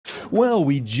Well,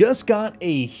 we just got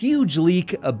a huge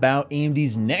leak about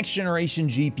AMD's next generation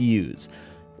GPUs.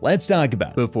 Let's talk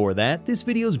about it. Before that, this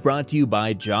video is brought to you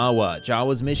by Jawa.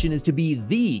 Jawa's mission is to be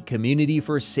the community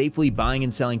for safely buying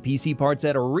and selling PC parts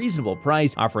at a reasonable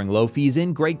price, offering low fees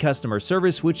and great customer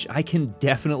service, which I can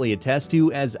definitely attest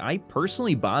to, as I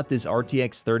personally bought this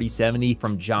RTX 3070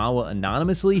 from Jawa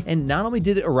anonymously, and not only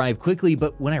did it arrive quickly,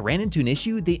 but when I ran into an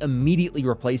issue, they immediately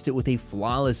replaced it with a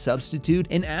flawless substitute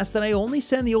and asked that I only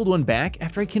send the old one back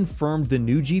after I confirmed the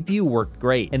new GPU worked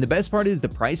great. And the best part is the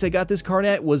price I got this card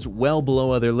at was well below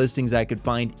other listings I could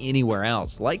find anywhere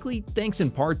else, likely thanks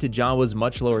in part to Jawa's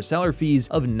much lower seller fees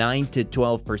of 9 to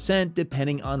 12%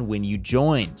 depending on when you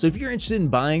join. So if you're interested in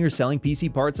buying or selling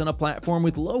PC parts on a platform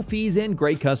with low fees and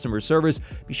great customer service,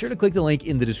 be sure to click the link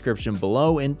in the description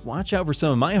below and watch out for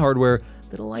some of my hardware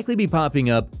that'll likely be popping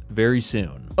up very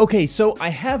soon. Okay, so I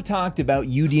have talked about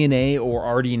UDNA or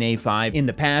RDNA 5 in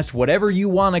the past, whatever you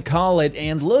want to call it,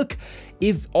 and look,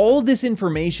 if all this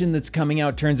information that's coming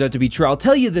out turns out to be true, I'll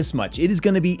tell you this much: it is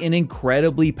going to be an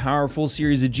incredibly powerful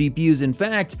series of GPUs. In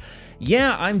fact,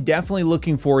 yeah, I'm definitely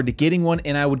looking forward to getting one,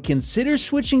 and I would consider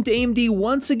switching to AMD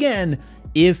once again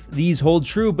if these hold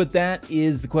true, but that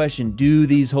is the question. Do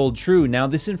these hold true? Now,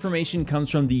 this information comes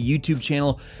from the YouTube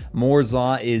channel Moore's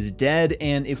Law is Dead,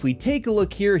 and if we take a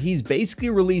look here, he's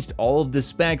basically released all of the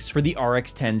specs for the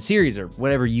RX 10 series, or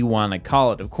whatever you want to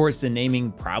call it. Of course, the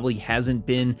naming probably hasn't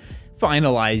been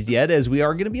finalized yet, as we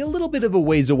are going to be a little bit of a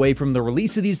ways away from the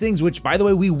release of these things, which, by the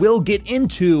way, we will get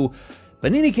into.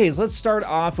 But in any case, let's start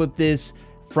off with this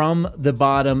from the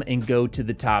bottom and go to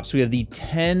the top. So we have the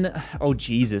 10, oh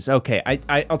Jesus, okay,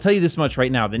 I'll tell you this much right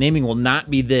now, the naming will not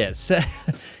be this.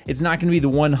 It's not gonna be the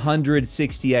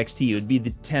 160 XT, it would be the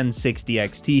 1060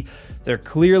 XT. They're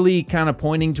clearly kind of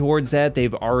pointing towards that.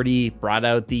 They've already brought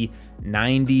out the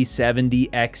 9070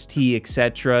 XT,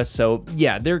 etc. So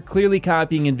yeah, they're clearly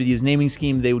copying Nvidia's naming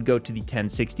scheme. They would go to the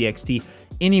 1060 XT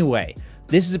anyway.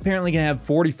 This is apparently going to have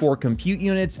 44 compute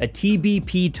units, a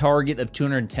TBP target of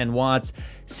 210 watts,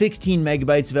 16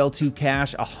 megabytes of L2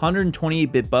 cache,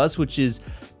 128-bit bus, which is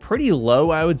pretty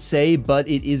low, I would say, but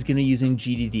it is going to be using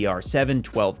GDDR7,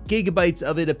 12 gigabytes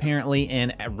of it apparently,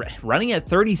 and running at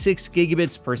 36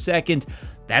 gigabits per second.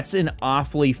 That's an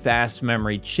awfully fast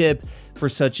memory chip for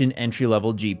such an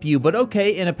entry-level GPU, but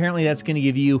okay, and apparently that's going to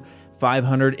give you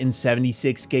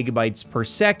 576 gigabytes per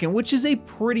second, which is a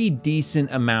pretty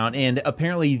decent amount. And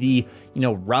apparently the,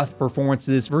 rough performance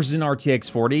of this versus an RTX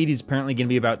 4080 is apparently going to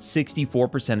be about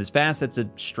 64% as fast. That's a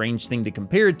strange thing to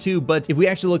compare it to, but if we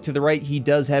actually look to the right, he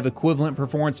does have equivalent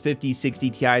performance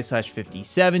 5060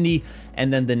 Ti/5070,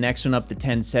 and then the next one up, the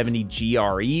 1070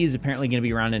 GRE, is apparently going to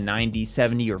be around a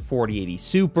 9070 or 4080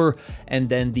 Super, and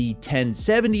then the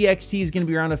 1070 XT is going to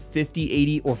be around a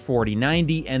 5080 or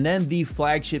 4090, and then the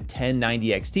flagship 1090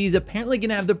 XT is apparently going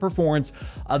to have the performance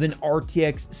of an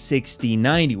RTX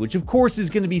 6090, which of course is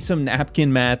going to be some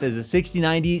napkin math, as a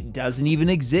 6090 doesn't even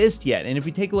exist yet. And if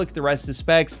we take a look at the rest of the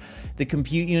specs, the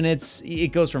compute units, it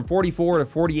goes from 44 to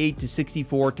 48 to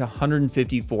 64 to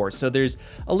 154. So there's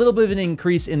a little bit of an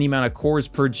increase in the amount of cores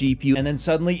per GPU, and then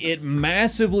suddenly it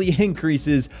massively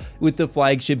increases with the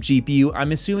flagship GPU.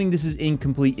 I'm assuming this is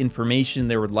incomplete information.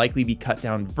 There would likely be cut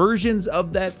down versions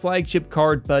of that flagship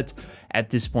card, but at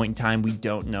this point in time, we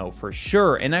don't know for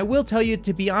sure. And I will tell you,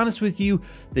 to be honest with you,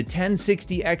 the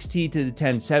 1060 XT to the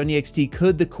 1070 XT,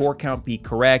 could the core count be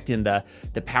correct? And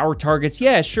the power targets,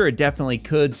 yeah, sure, it definitely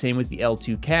could. Same with the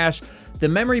L2 cache. The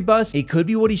memory bus, it could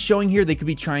be what he's showing here. They could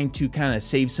be trying to kind of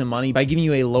save some money by giving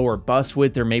you a lower bus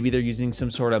width, or maybe they're using some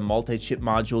sort of multi-chip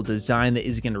module design that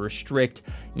is going to restrict,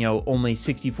 only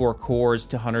 64 cores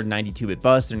to 192-bit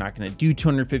bus. They're not going to do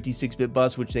 256-bit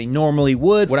bus, which they normally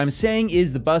would. What I'm saying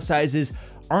is the bus sizes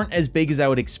aren't as big as I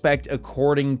would expect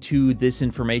according to this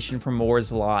information from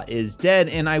Moore's Law is Dead.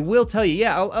 And I will tell you,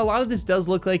 yeah, a lot of this does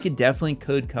look like it definitely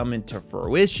could come into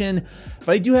fruition,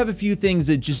 but I do have a few things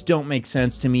that just don't make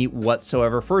sense to me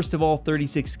whatsoever. First of all,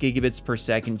 36 gigabits per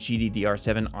second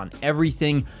GDDR7 on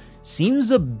everything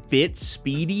seems a bit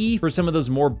speedy for some of those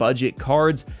more budget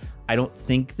cards. I don't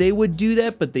think they would do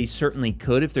that, but they certainly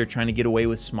could if they're trying to get away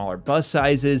with smaller bus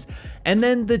sizes. And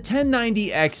then the 1090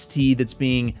 XT that's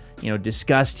being,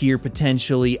 discussed here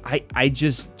potentially, I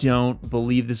just don't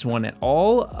believe this one at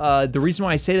all. The reason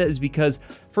why I say that is because,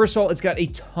 first of all, it's got a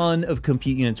ton of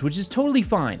compute units, which is totally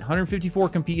fine. 154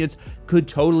 compute units could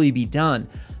totally be done.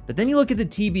 But then you look at the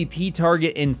TBP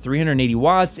target in 380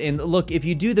 watts, and look, if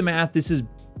you do the math, this is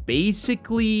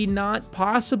basically not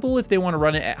possible if they want to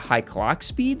run it at high clock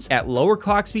speeds. At lower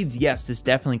clock speeds, yes, this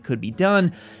definitely could be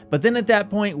done, but then at that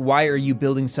point, why are you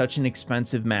building such an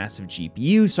expensive, massive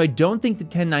GPU? So I don't think the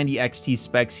 1090 XT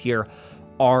specs here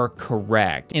are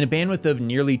correct. In a bandwidth of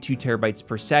nearly 2 terabytes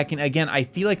per second, again, I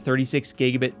feel like 36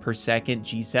 gigabit per second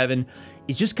G7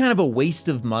 is just kind of a waste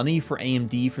of money for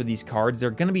AMD for these cards.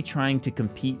 They're going to be trying to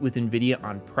compete with Nvidia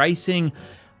on pricing.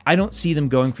 I don't see them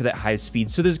going for that high speed.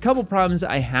 So there's a couple problems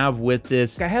I have with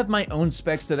this. I have my own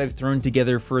specs that I've thrown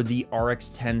together for the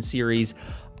RX 10 series.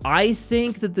 I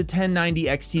think that the 1090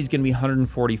 XT is going to be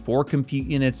 144 compute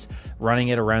units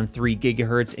running at around 3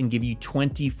 gigahertz and give you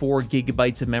 24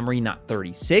 gigabytes of memory, not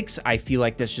 36. I feel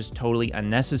like that's just totally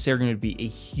unnecessary. Going to be a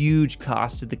huge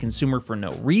cost to the consumer for no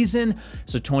reason.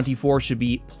 So 24 should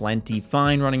be plenty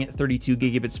fine running at 32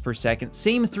 gigabits per second.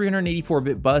 Same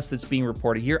 384-bit bus that's being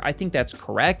reported here. I think that's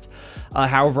correct.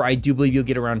 However, I do believe you'll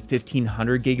get around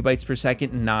 1500 gigabytes per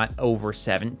second, not over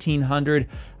 1700.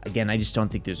 Again, I just don't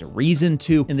think there's a reason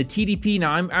to. In the TDP,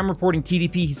 now I'm reporting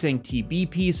TDP, he's saying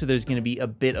TBP, so there's gonna be a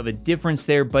bit of a difference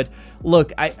there. But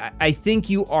look, I think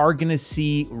you are gonna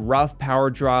see rough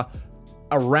power draw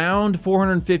around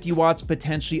 450 watts,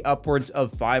 potentially upwards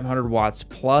of 500 watts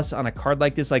plus on a card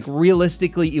like this. Like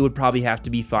realistically, it would probably have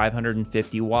to be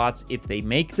 550 watts if they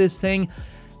make this thing.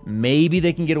 Maybe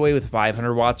they can get away with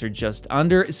 500 watts or just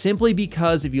under, simply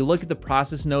because if you look at the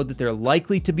process node that they're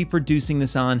likely to be producing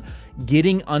this on,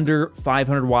 getting under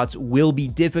 500 watts will be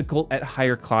difficult at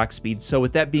higher clock speeds. So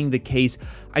with that being the case,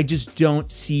 I just don't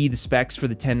see the specs for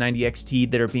the 1090 XT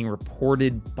that are being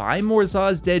reported by Moore's Law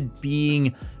is Dead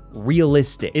being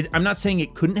realistic. I'm not saying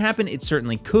it couldn't happen, it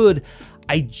certainly could.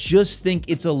 I just think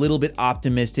it's a little bit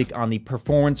optimistic on the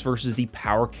performance versus the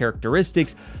power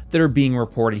characteristics that are being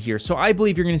reported here. So I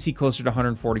believe you're going to see closer to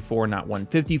 144, not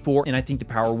 154, and I think the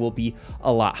power will be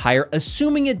a lot higher,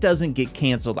 assuming it doesn't get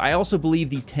canceled. I also believe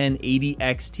the 1080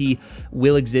 XT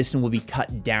will exist and will be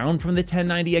cut down from the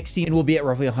 1090 XT and will be at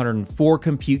roughly 104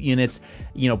 compute units,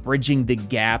 you know, bridging the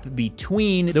gap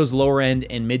between those lower end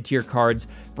and mid-tier cards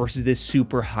versus this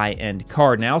super high-end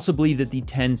card. And I also believe that the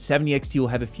 1070 XT will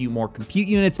have a few more compute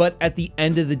units, but at the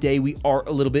end of the day, we are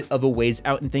a little bit of a ways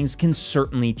out and things can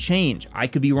certainly change. I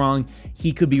could be wrong,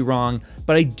 he could be wrong,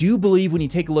 but I do believe when you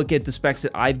take a look at the specs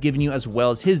that I've given you as well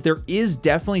as his, there is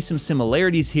definitely some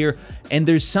similarities here, and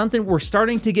there's something, we're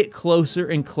starting to get closer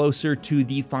and closer to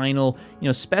the final, you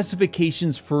know,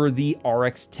 specifications for the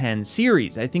RX 10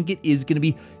 series. I think it is going to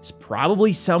be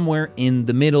probably somewhere in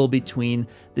the middle between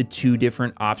the two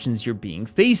different options you're being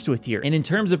faced with here. And in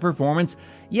terms of performance,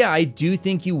 yeah, I do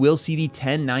think you will see the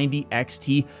 1090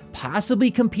 XT possibly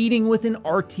competing with an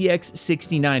RTX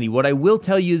 6090. What I will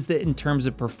tell you is that in terms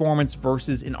of performance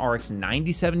versus an RX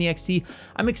 9070 XT,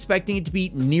 I'm expecting it to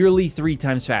be nearly 3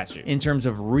 times faster. In terms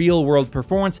of real world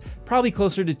performance, probably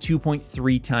closer to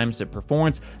 2.3 times the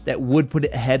performance. That would put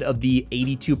it ahead of the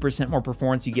 82% more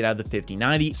performance you get out of the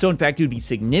 5090. So in fact, it would be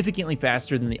significantly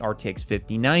faster than the RTX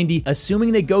 5090,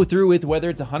 assuming they go through with whether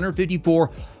it's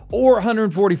 154 or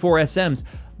 144 SMs.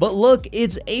 But look,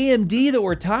 it's AMD that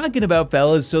we're talking about,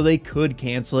 fellas, so they could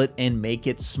cancel it and make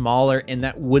it smaller, and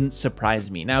that wouldn't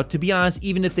surprise me. Now, to be honest,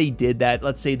 even if they did that,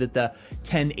 let's say that the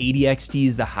 1080 XT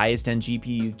is the highest end GPU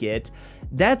you get,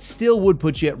 that still would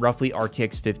put you at roughly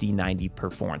RTX 5090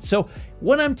 performance. So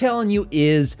what I'm telling you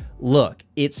is, look,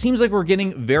 it seems like we're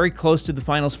getting very close to the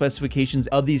final specifications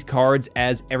of these cards.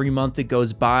 As every month that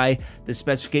goes by, the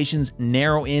specifications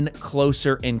narrow in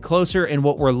closer and closer, and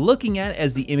what we're looking at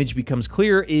as the image becomes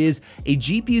clearer is a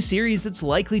GPU series that's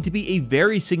likely to be a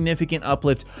very significant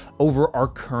uplift over our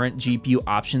current GPU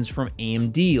options from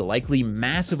AMD, likely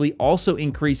massively also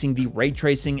increasing the ray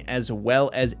tracing as well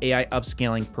as AI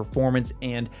upscaling performance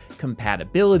and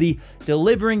compatibility,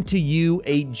 delivering to you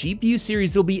a GPU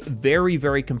series that'll be very,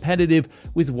 very competitive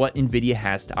with what Nvidia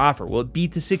has to offer. Will it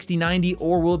beat the 6090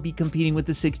 or will it be competing with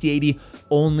the 6080?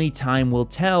 Only time will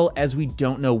tell, as we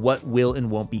don't know what will and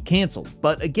won't be canceled.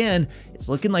 But again, it's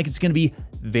looking like it's going to be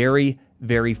very,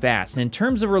 very fast. And in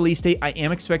terms of release date, I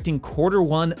am expecting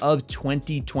Q1 of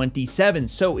 2027.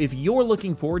 So if you're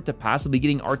looking forward to possibly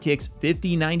getting RTX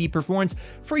 5090 performance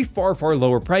for a far, far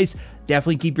lower price,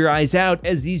 definitely keep your eyes out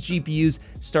as these GPUs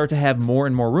start to have more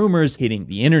and more rumors hitting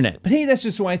the internet. But hey, that's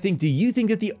just what I think. Do you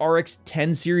think that the RX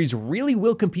 10 series really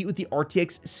will compete with the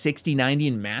RTX 6090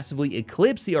 and massively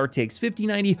eclipse the RTX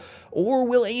 5090? Or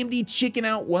will AMD chicken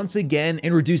out once again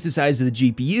and reduce the size of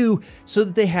the GPU so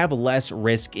that they have less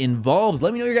risk involved?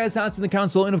 Let me know your guys' thoughts in the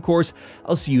comments below, and of course,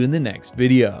 I'll see you in the next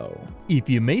video. If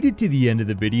you made it to the end of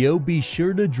the video, be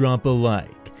sure to drop a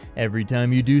like. Every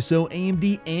time you do so,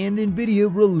 AMD and Nvidia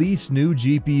release new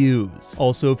GPUs.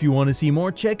 Also, if you want to see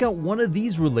more, check out one of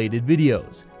these related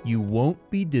videos. You won't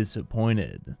be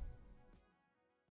disappointed.